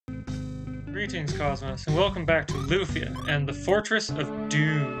Greetings, Cosmos, and welcome back to Lufia and the Fortress of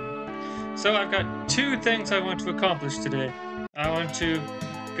Doom. So I've got two things I want to accomplish today. I want to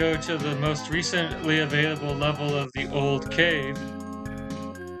go to the most recently available level of the old cave.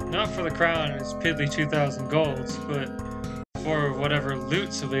 Not for the crown and its piddly 2,000 golds, but for whatever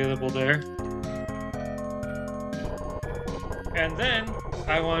loot's available there. And then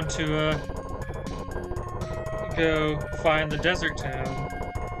I want to go find the desert town.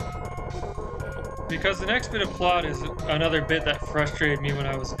 Because the next bit of plot is another bit that frustrated me when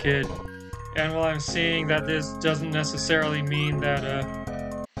I was a kid. And while I'm seeing that this doesn't necessarily mean that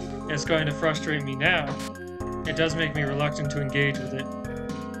it's going to frustrate me now, it does make me reluctant to engage with it.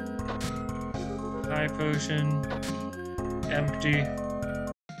 High potion. Empty.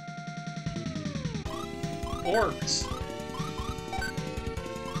 Orcs.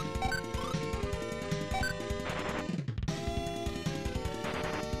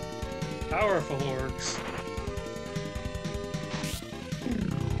 Powerful orcs.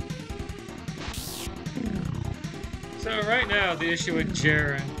 So right now the issue with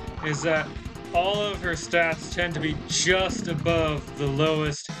Jaren is that all of her stats tend to be just above the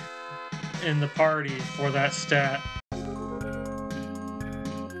lowest in the party for that stat.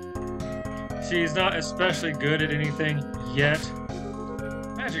 She's not especially good at anything yet.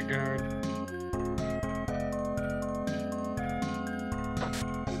 Magic Guard.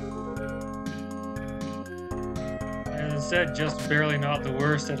 Instead, just barely not the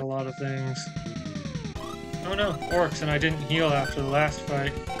worst at a lot of things. Oh no, orcs, and I didn't heal after the last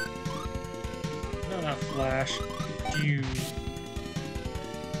fight. No, not flash. Dew.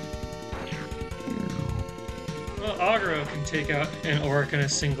 Well, Aggro can take out an orc in a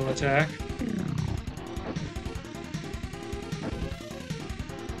single attack.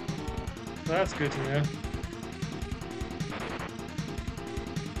 So that's good to know.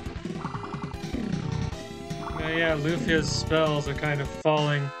 Yeah, Lufia's spells are kind of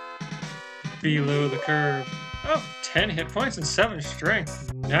falling below the curve. Oh, 10 hit points and 7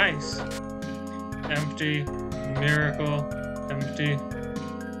 strength. Nice. Empty. Miracle. Empty.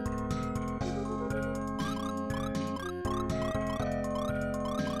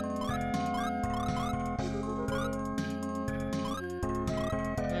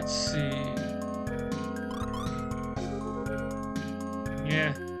 Let's see.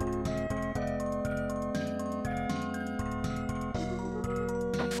 Yeah.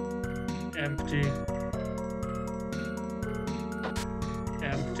 Empty.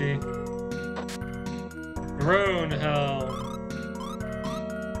 Empty. Brone helm.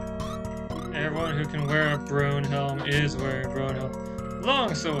 Everyone who can wear a Brone helm is wearing a Brone helm.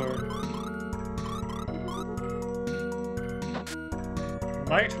 Longsword.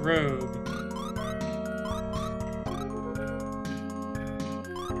 Light robe.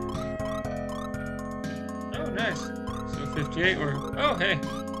 Oh, nice. So 58 or... Oh, hey.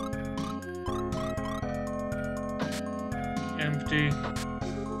 Empty.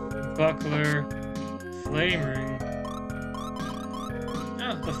 Buckler. Flame ring.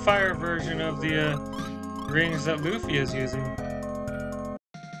 Oh, the fire version of the rings that Lufia is using.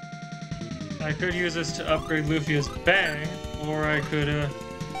 I could use this to upgrade Lufia's bang, or I could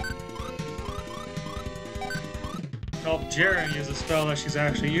help Jaren use a spell that she's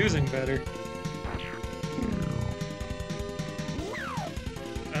actually using better.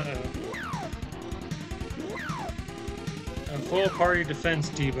 Full party defense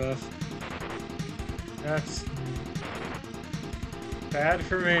debuff. That's bad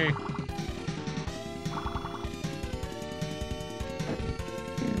for me.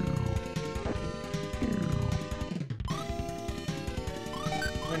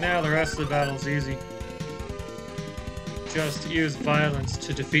 But now the rest of the battle's easy. Just use violence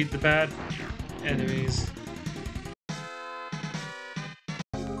to defeat the bad enemies.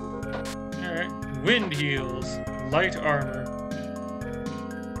 Alright, wind heals, light armor.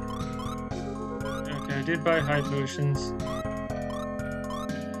 I did buy high potions.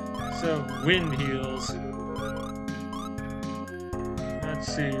 So, wind heals. Let's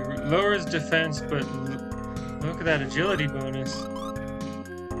see. Lowers defense, but look at that agility bonus.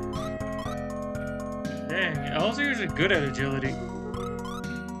 Dang, elves are usually good at agility.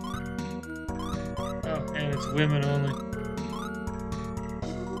 Oh, and it's women only.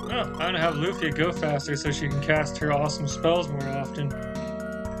 Oh, I'm gonna have Lufia go faster so she can cast her awesome spells more often.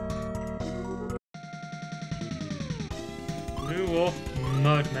 Blue Wolf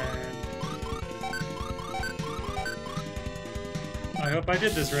Mudman. I hope I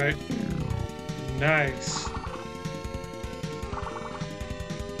did this right. Nice.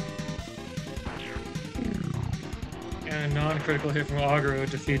 And A non-critical hit from Aggro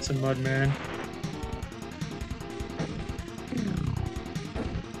defeats a Mudman.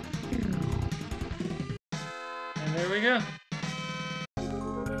 And there we go.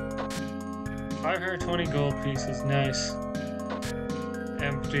 520 gold pieces, nice.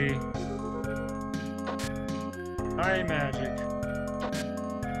 Empty. High magic.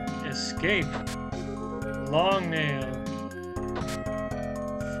 Escape. Long nail.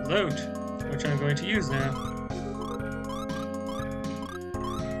 Float, which I'm going to use now.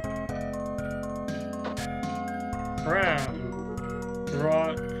 Crown.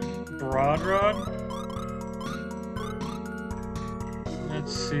 Broad rod?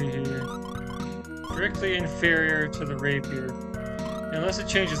 Let's see here. Strictly inferior to the rapier. Unless it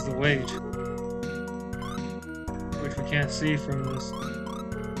changes the weight. Which we can't see from this.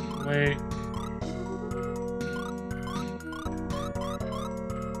 Wait.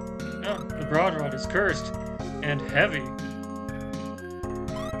 Oh, the broad rod is cursed. And heavy.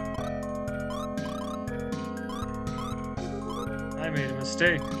 I made a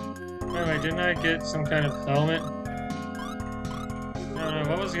mistake. Wait, didn't I get some kind of helmet? No,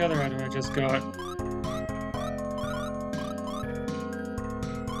 what was the other item I just got?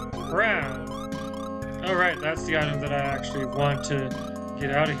 Crown. Oh right, that's the item that I actually want to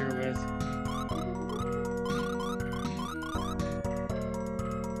get out of here with.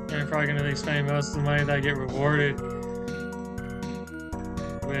 And I'm probably going to be spending most of the money that I get rewarded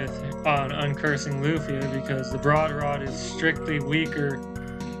with on uncursing Lufia, because the broad rod is strictly weaker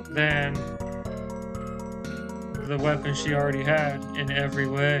than the weapon she already had in every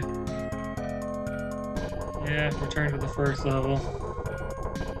way. Yeah, return to the first level.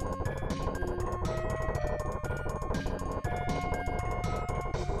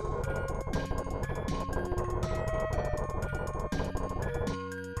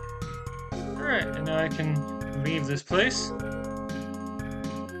 Alright, and now I can leave this place.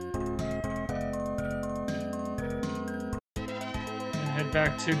 And head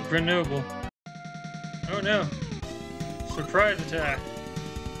back to Grenoble. Oh no! Surprise attack!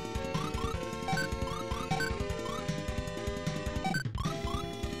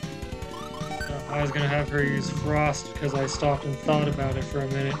 Oh, I was gonna have her use Frost because I stopped and thought about it for a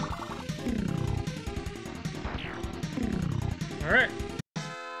minute. Alright.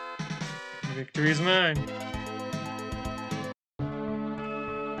 Victory is mine.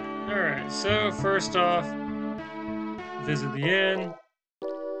 Alright, so first off, visit the inn.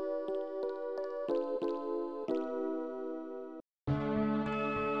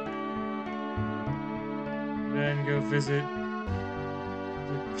 Then go visit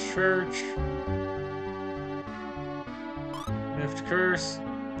the church. Lift curse.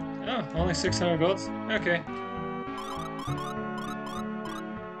 Oh, only 600 golds? Okay.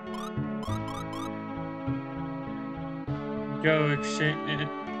 Go exchange.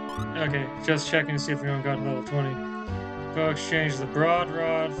 Okay, just checking to see if anyone got level 20. Go exchange the broad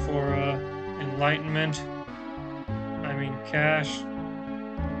rod for enlightenment. I mean cash.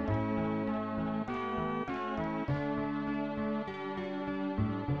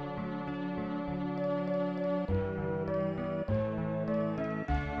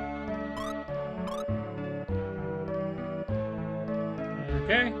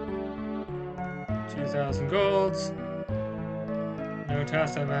 Okay. 2,000 golds. No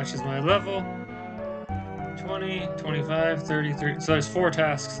task that matches my level. 20, 25, 33. So there's 4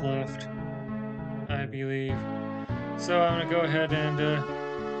 tasks left, I believe. So I'm gonna go ahead and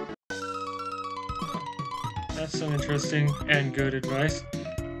that's some interesting and good advice.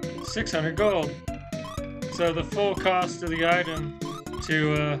 600 gold. So the full cost of the item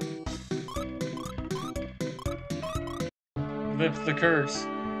to lift the curse,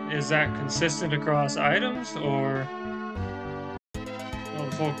 is that consistent across items, or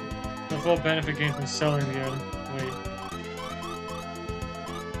the full benefit gained from selling the item? Wait.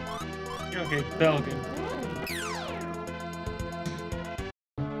 Okay, Belgen.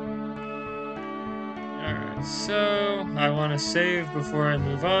 Alright, so I want to save before I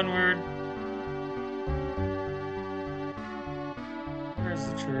move onward. Where's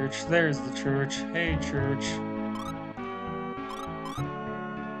the church? There's the church. Hey, church.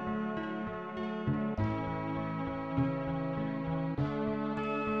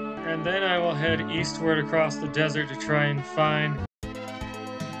 And then I will head eastward across the desert to try and find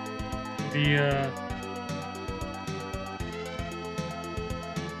the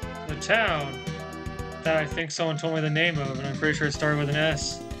town that I think someone told me the name of, and I'm pretty sure it started with an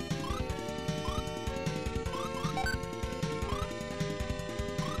S.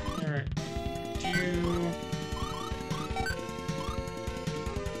 Alright.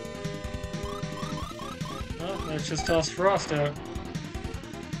 Well, let's just toss Frost out.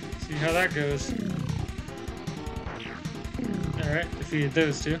 See how that goes. Alright, defeated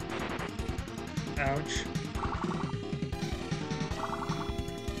those two. Ouch.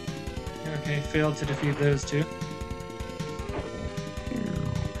 Okay, failed to defeat those two.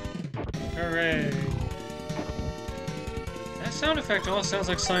 Hooray! That sound effect almost sounds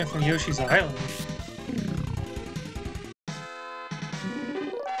like something from Yoshi's Island.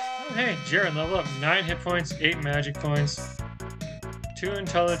 Oh hey, Jaren level up 9 hit points, 8 magic points, 2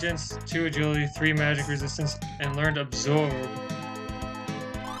 intelligence, 2 agility, 3 magic resistance, and learned absorb.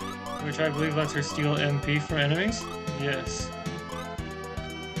 Which I believe lets her steal MP from enemies? Yes.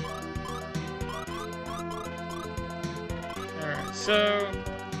 Alright, so...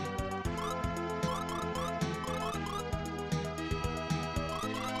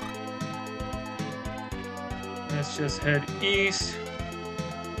 let's just head east.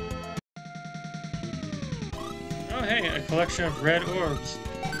 Oh hey, a collection of red orbs.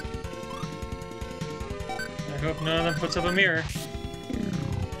 I hope none of them puts up a mirror.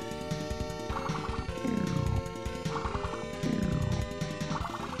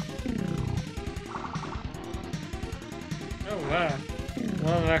 Oh wow,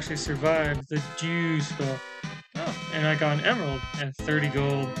 one of them actually survived the Dew spell. Oh, and I got an emerald and 30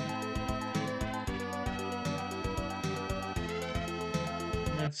 gold.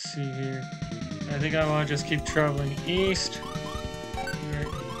 Let's see here. I think I want to just keep traveling east.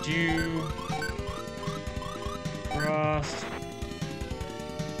 Dew, Frost,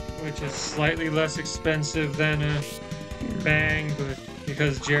 which is slightly less expensive than a Bang, but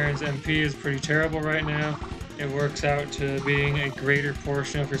because Jaren's MP is pretty terrible right now, it works out to being a greater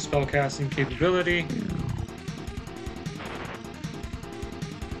portion of her spellcasting capability.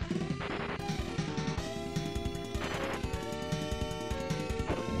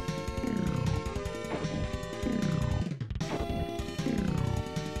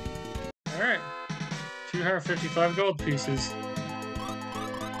 Alright, 255 gold pieces.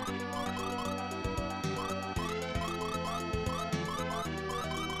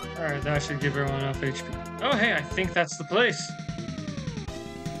 Alright, that should give everyone enough HP. Oh hey, I think that's the place!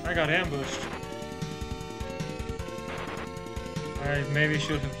 I got ambushed. I maybe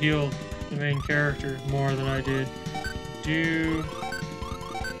should have healed the main character more than I did. Dew...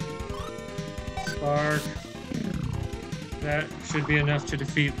 Spark... That should be enough to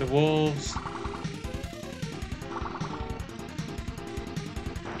defeat the wolves.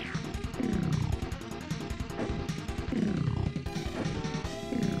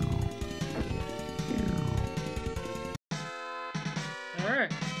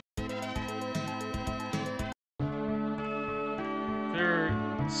 Alright. They're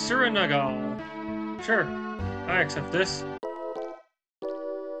Surinagal. Sure, I accept this.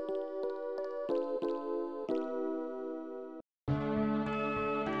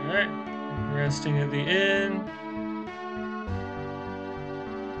 Alright, resting at the inn.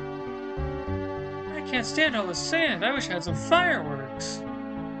 I can't stand all the sand. I wish I had some fireworks.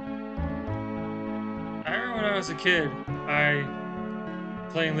 I remember when I was a kid,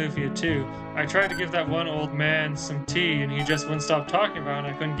 playing Lufia 2, I tried to give that one old man some tea and he just wouldn't stop talking about it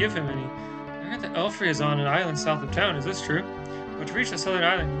and I couldn't give him any. I heard that Elfrey is on an island south of town. Is this true? But to reach the southern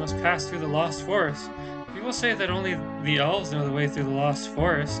island, you must pass through the Lost Forest. People say that only the elves know the way through the Lost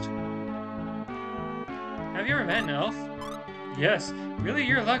Forest. Have you ever met an elf? Yes. Really?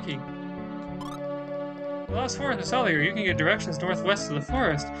 You're lucky. The Lost Forest is south here. You can get directions northwest of the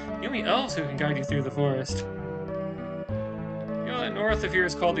forest. The only elves who can guide you through the forest. The island north of here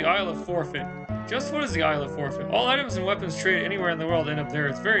is called the Isle of Forfeit. Just what is the Isle of Forfeit? All items and weapons traded anywhere in the world end up there.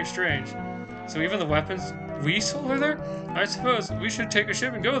 It's very strange. So even the weapons we sold are there? I suppose we should take a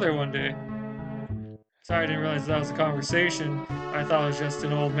ship and go there one day. Sorry, I didn't realize that was a conversation. I thought it was just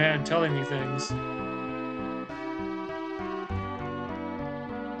an old man telling me things.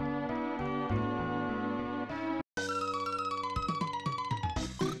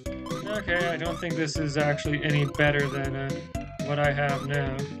 Okay, I don't think this is actually any better than what I have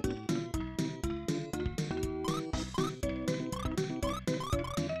now.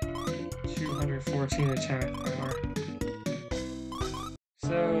 .214 attack power.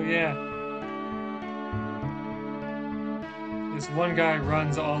 So yeah. This one guy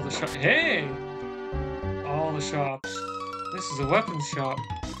runs all the shops. Hey! All the shops. This is a weapons shop.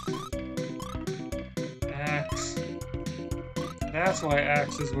 Axe. That's why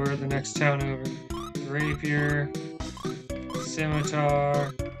axes were the next town over. Rapier.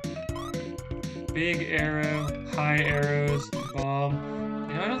 Scimitar. Big arrow. High arrows. Bomb.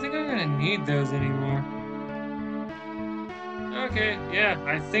 You know, I don't think I'm gonna need those anymore. Okay, yeah,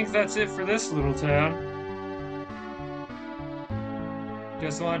 I think that's it for this little town.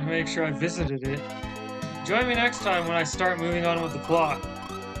 Just wanted to make sure I visited it. Join me next time when I start moving on with the plot.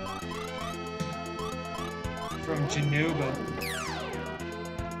 From Jenoba.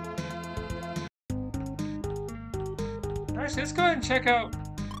 Actually, let's go ahead and check out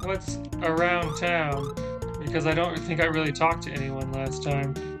what's around town, because I don't think I really talked to anyone last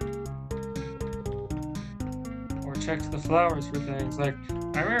time. Or checked the flowers for things. Like,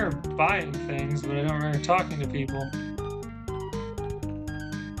 I remember buying things, but I don't remember talking to people.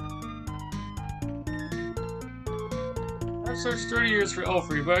 I've searched 30 years for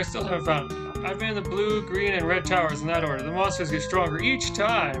Elfrey, but I still haven't found it. I've been in the blue, green, and red towers in that order. The monsters get stronger each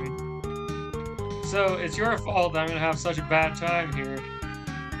time. So it's your fault that I'm going to have such a bad time here.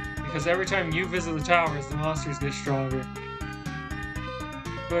 Because every time you visit the towers, the monsters get stronger.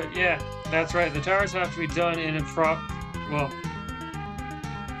 But yeah, that's right. The towers have to be done in a well,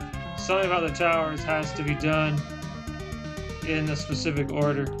 something about the towers has to be done in a specific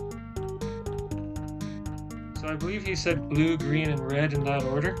order. So I believe he said blue, green, and red in that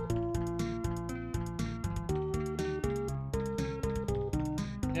order.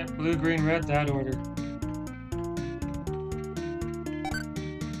 Yeah, blue, green, red, that order.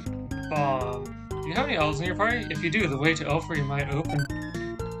 Bomb. Do you have any elves in your party? If you do, the way to Elfrey might open.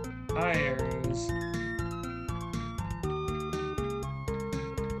 Hi, arrows.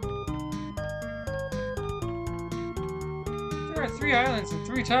 There are 3 islands and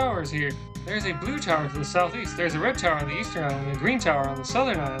 3 towers here. There's a blue tower to the southeast, there's a red tower on the eastern island, and a green tower on the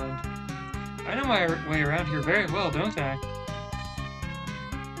southern island. I know my way around here very well, don't I?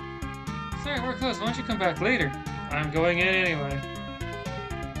 Sorry, we're closed. Why don't you come back later? I'm going in anyway.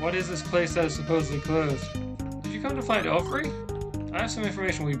 What is this place that is supposedly closed? Did you come to find Elfrey? I have some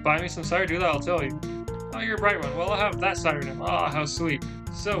information. Will you buy me some cider? Do that, I'll tell you. Oh, you're a bright one. Well, I'll have that cider now. Ah, how sweet.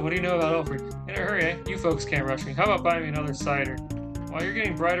 So, what do you know about Elfrey? In a hurry, eh? You folks can't rush me. How about buying me another cider? Well, you're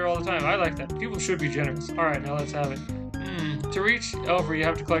getting brighter all the time. I like that. People should be generous. Alright, now let's have it. To reach Elfrey, you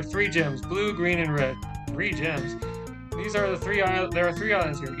have to collect 3 gems. Blue, green, and red. 3 gems. These are the 3 islands. There are 3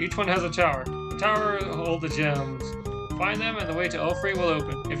 islands here. Each one has a tower. The tower will hold the gems. Find them and the way to Elfrey will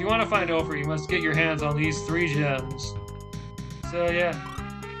open. If you want to find Elfrey, you must get your hands on these 3 gems. So yeah,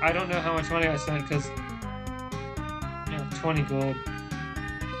 I don't know how much money I spent because, 20 gold.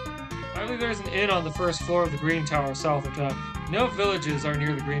 I believe there's an inn on the first floor of the green tower south of town. No villages are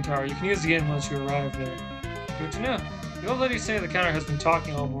near the green tower. You can use the inn once you arrive there. Good to know. The old lady sitting at the counter has been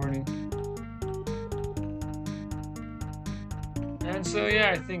talking all morning. And so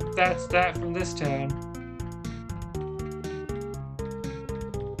yeah, I think that's that from this town.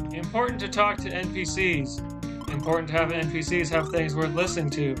 Important to talk to NPCs. Important to have NPCs have things worth listening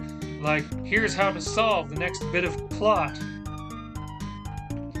to. Like, here's how to solve the next bit of plot.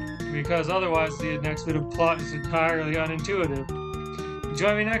 Because otherwise the next bit of plot is entirely unintuitive.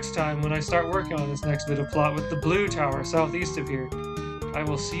 Join me next time when I start working on this next bit of plot with the blue tower southeast of here. I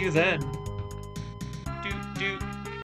will see you then. Doot doot.